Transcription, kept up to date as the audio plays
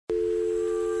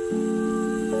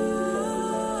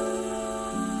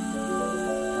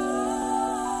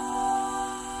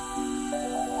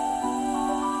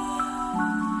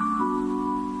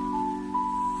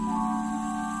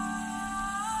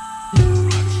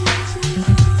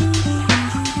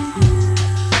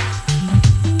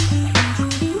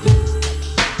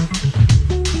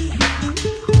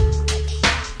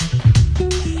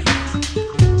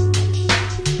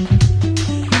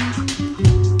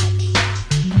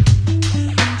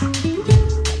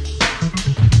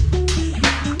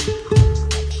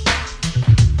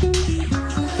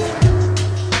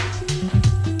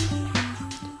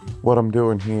what I'm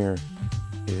doing here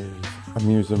is I'm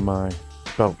using my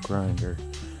belt grinder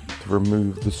to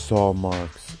remove the saw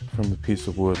marks from the piece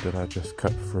of wood that I just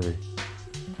cut free.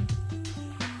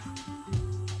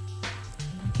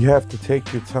 You have to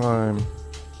take your time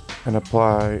and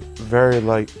apply very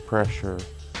light pressure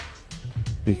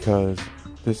because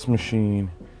this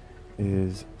machine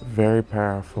is very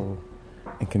powerful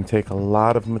and can take a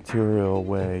lot of material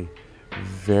away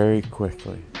very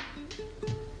quickly.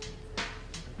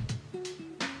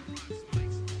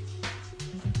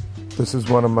 This is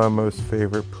one of my most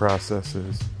favorite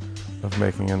processes of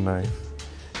making a knife,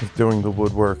 is doing the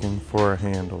woodworking for a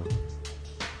handle.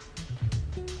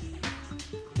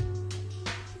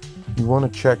 You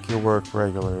want to check your work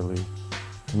regularly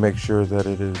to make sure that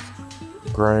it is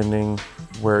grinding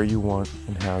where you want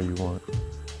and how you want.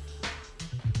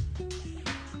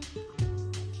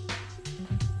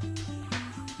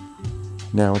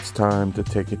 Now it's time to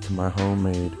take it to my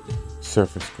homemade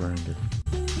surface grinder.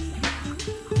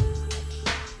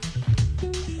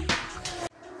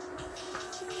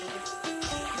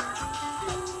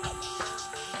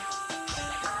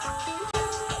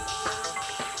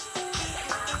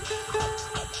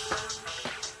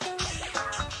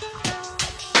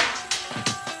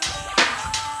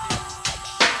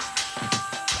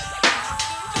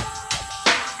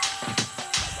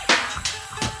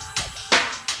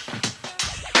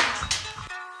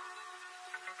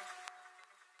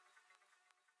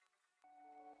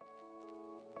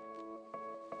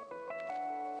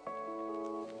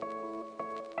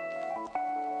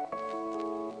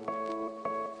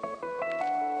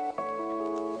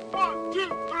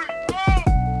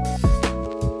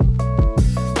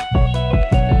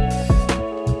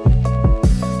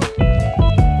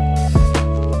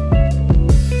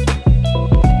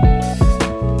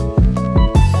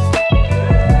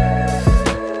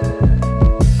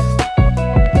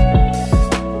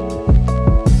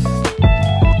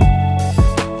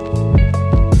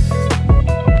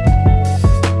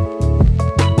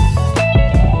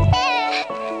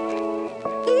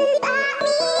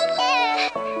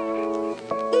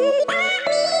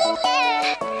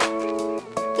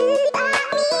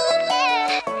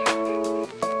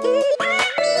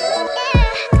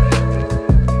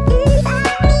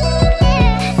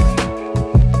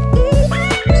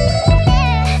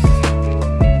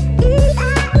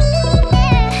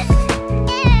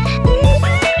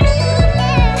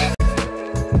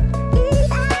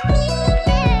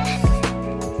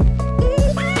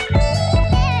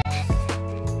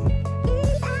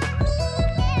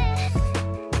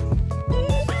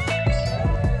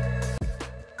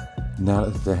 Now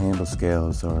that the handle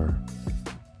scales are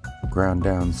ground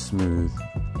down smooth,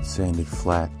 sanded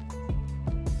flat,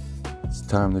 it's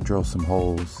time to drill some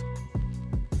holes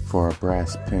for our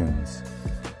brass pins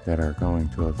that are going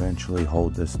to eventually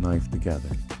hold this knife together.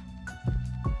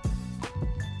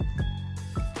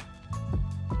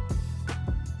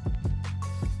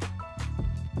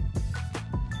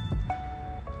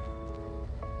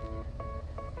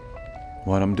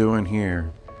 What I'm doing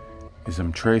here is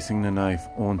I'm tracing the knife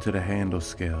onto the handle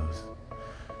scales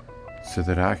so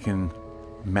that I can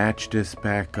match this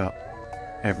back up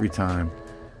every time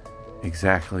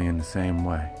exactly in the same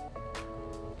way.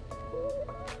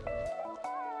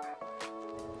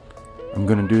 I'm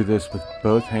going to do this with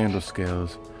both handle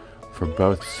scales for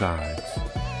both sides.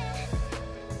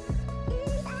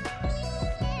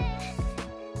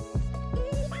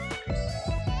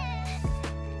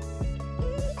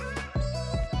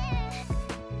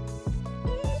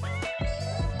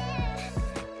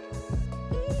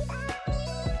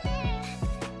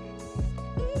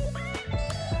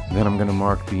 Then I'm going to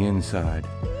mark the inside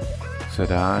so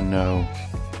that I know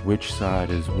which side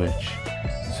is which,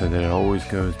 so that it always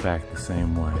goes back the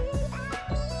same way.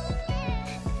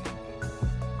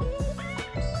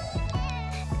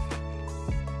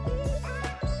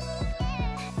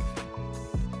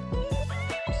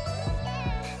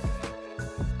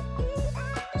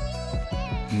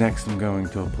 Next, I'm going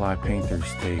to apply painter's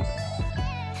tape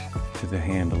to the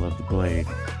handle of the blade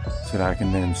so that I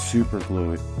can then super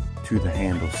glue it to the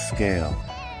handle scale,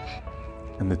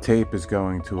 and the tape is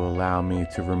going to allow me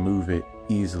to remove it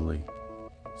easily,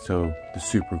 so the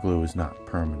super glue is not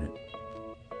permanent.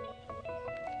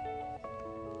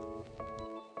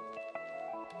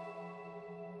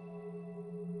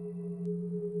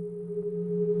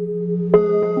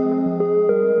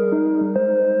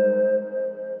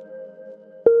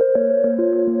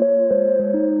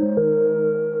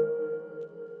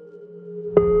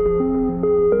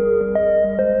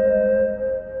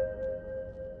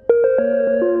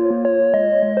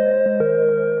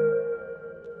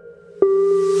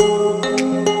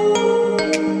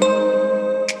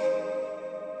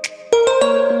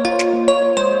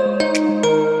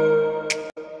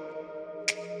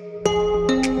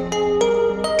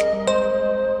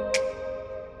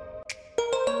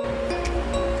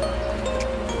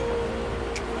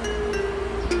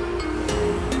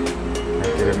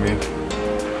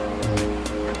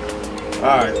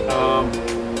 Alright, so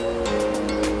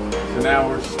now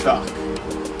we're stuck.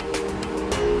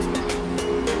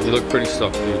 You look pretty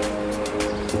stuck, dude.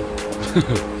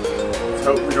 Let's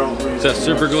hope we don't lose. Is that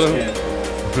super glue?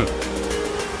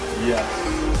 Yes.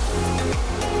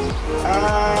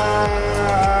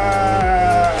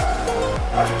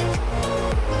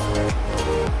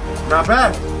 Not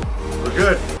bad. We're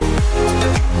good.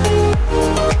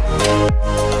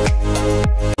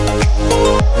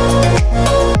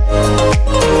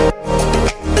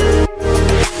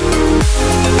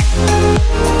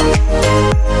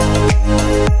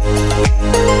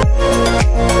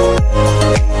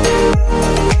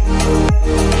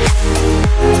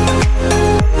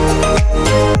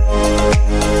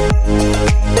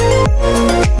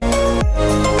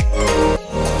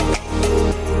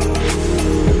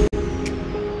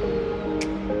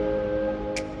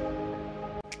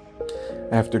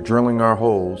 After drilling our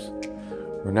holes,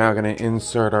 we're now going to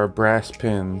insert our brass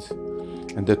pins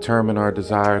and determine our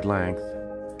desired length,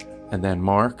 and then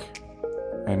mark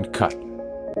and cut.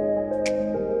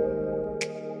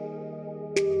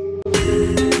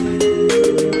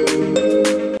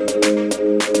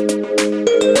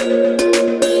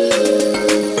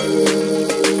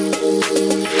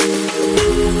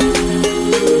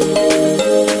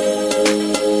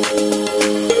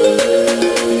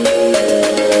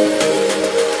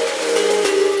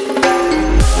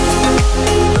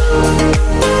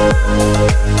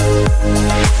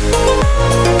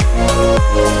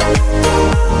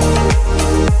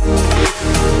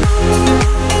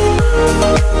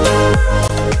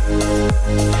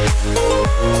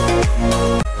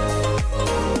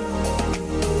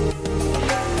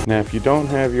 Now, if you don't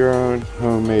have your own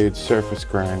homemade surface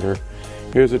grinder,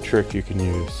 here's a trick you can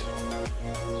use.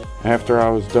 After I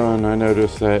was done, I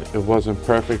noticed that it wasn't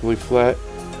perfectly flat,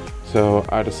 so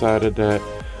I decided that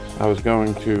I was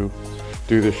going to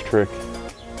do this trick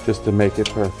just to make it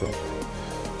perfect.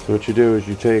 So what you do is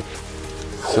you take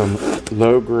some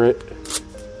low grit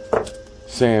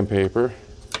sandpaper,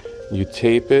 you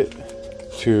tape it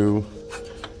to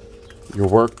your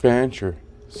workbench, or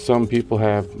some people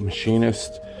have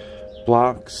machinist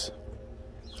blocks,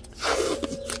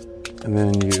 and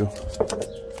then you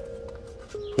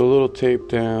put a little tape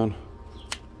down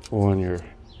on your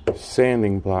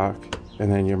sanding block,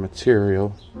 and then your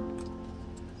material,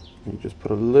 you just put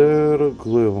a little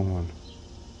glue on.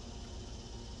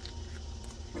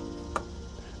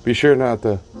 Be sure not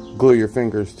to glue your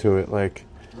fingers to it like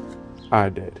I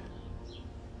did.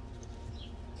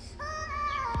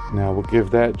 Now we'll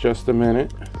give that just a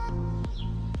minute.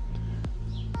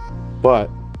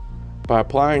 But by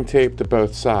applying tape to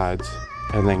both sides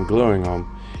and then gluing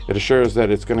them, it assures that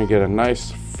it's going to get a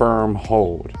nice firm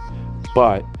hold.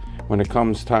 But when it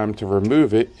comes time to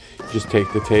remove it, you just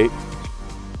take the tape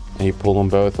and you pull them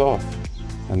both off.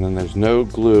 And then there's no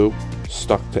glue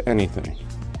stuck to anything.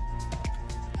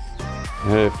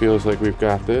 And it feels like we've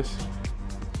got this.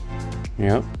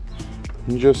 Yep.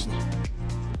 And just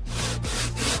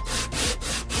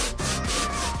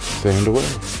sand away.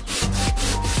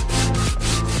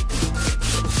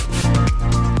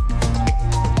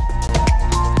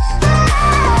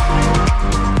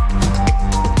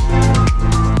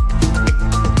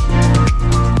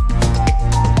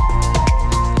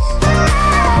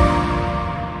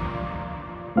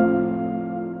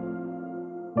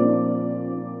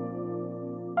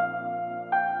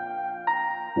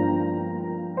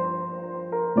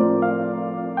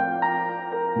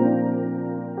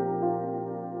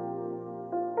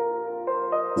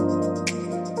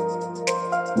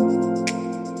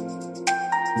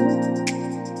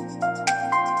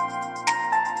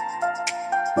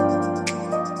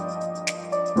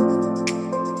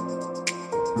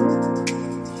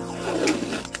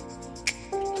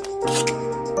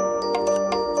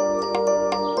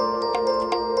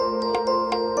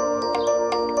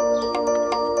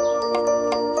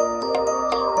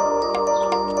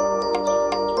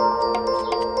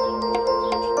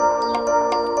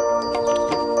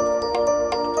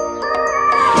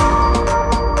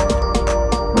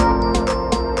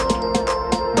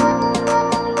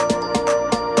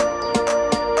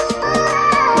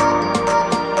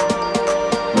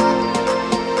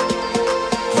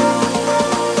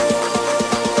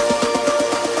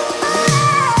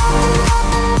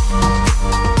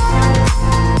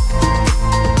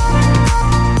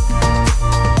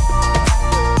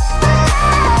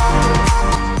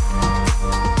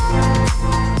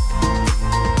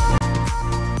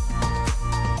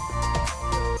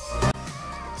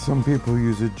 Some people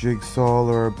use a jigsaw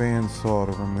or a bandsaw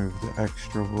to remove the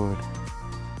extra wood.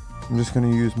 I'm just going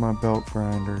to use my belt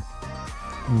grinder.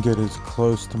 and get as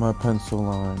close to my pencil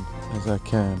line as I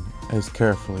can, as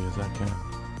carefully as I can.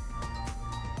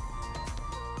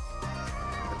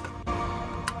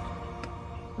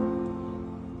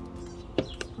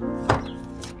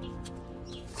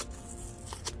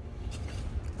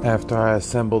 After I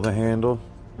assemble the handle,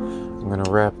 I'm going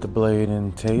to wrap the blade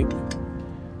in tape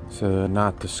so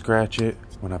not to scratch it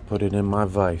when I put it in my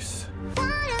vise.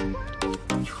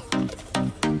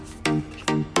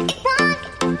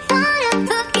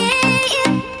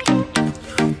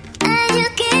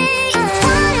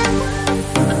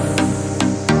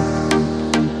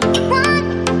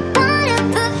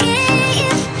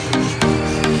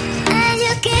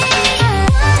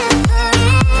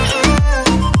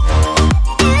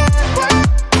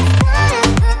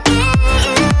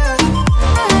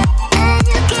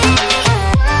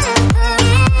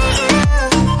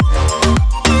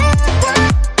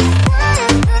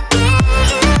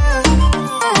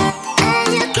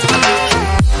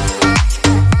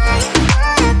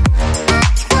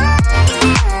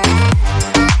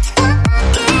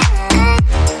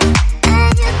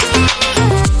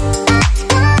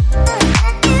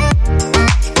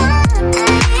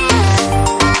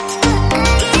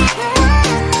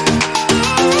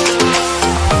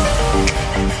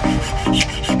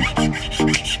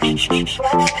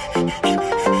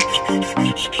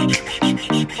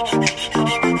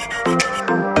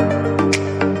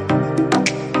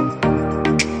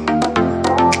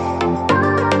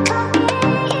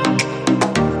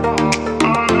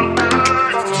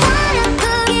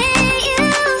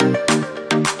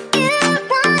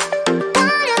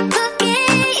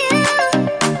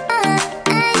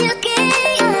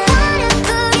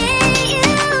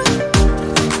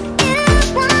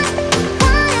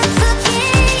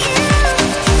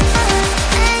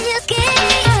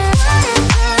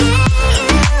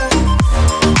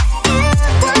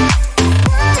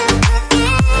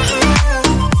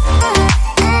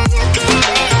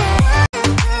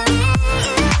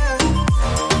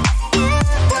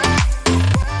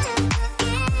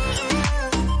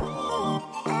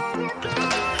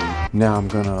 Now I'm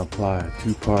going to apply a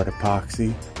 2-part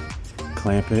epoxy,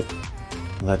 clamp it,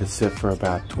 let it sit for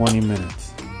about 20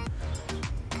 minutes.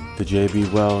 The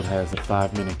JB Weld has a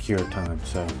 5-minute cure time,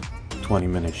 so 20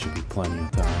 minutes should be plenty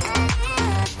of time.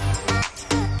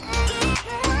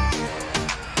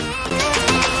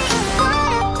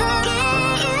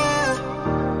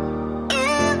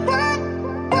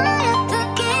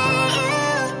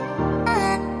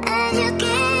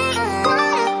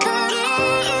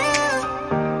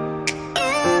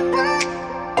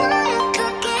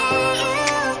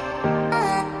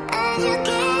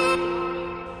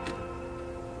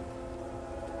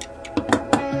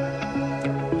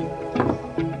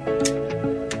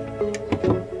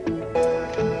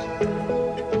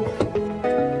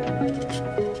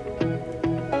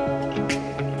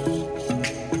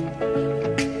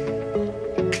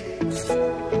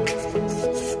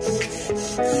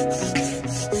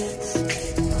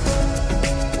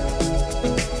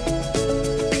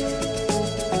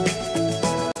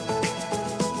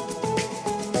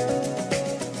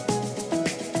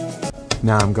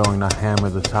 Now I'm going to hammer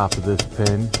the top of this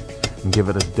pin and give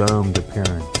it a domed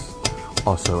appearance,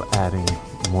 also adding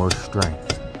more strength.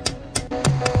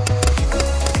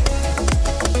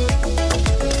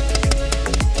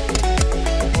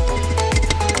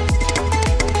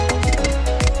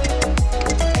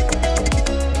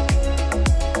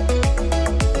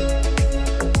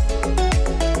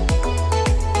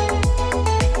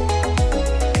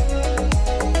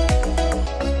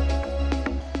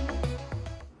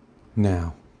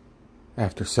 Now,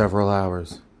 after several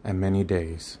hours and many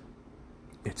days,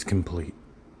 it's complete.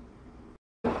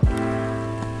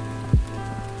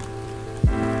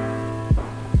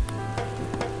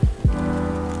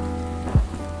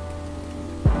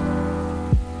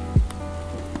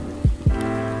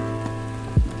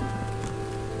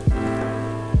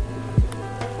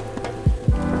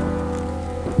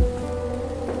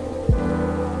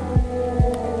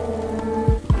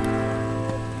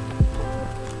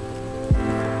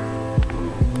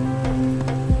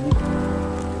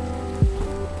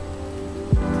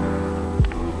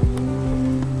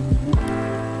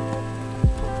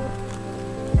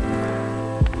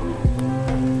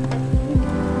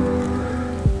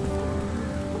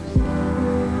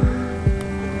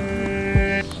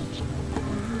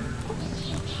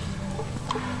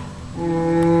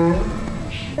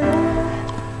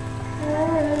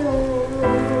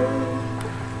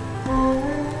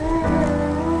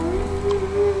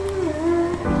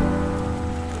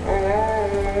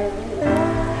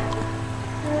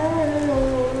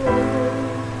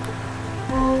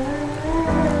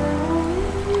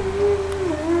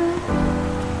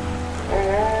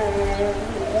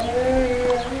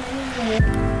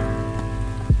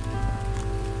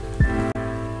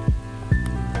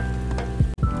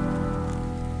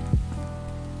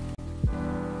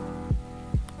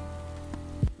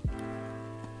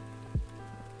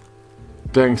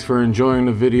 Thanks for enjoying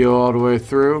the video all the way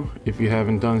through. If you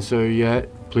haven't done so yet,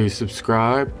 please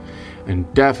subscribe.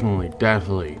 And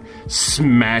definitely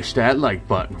smash that like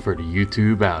button for the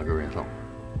YouTube algorithm.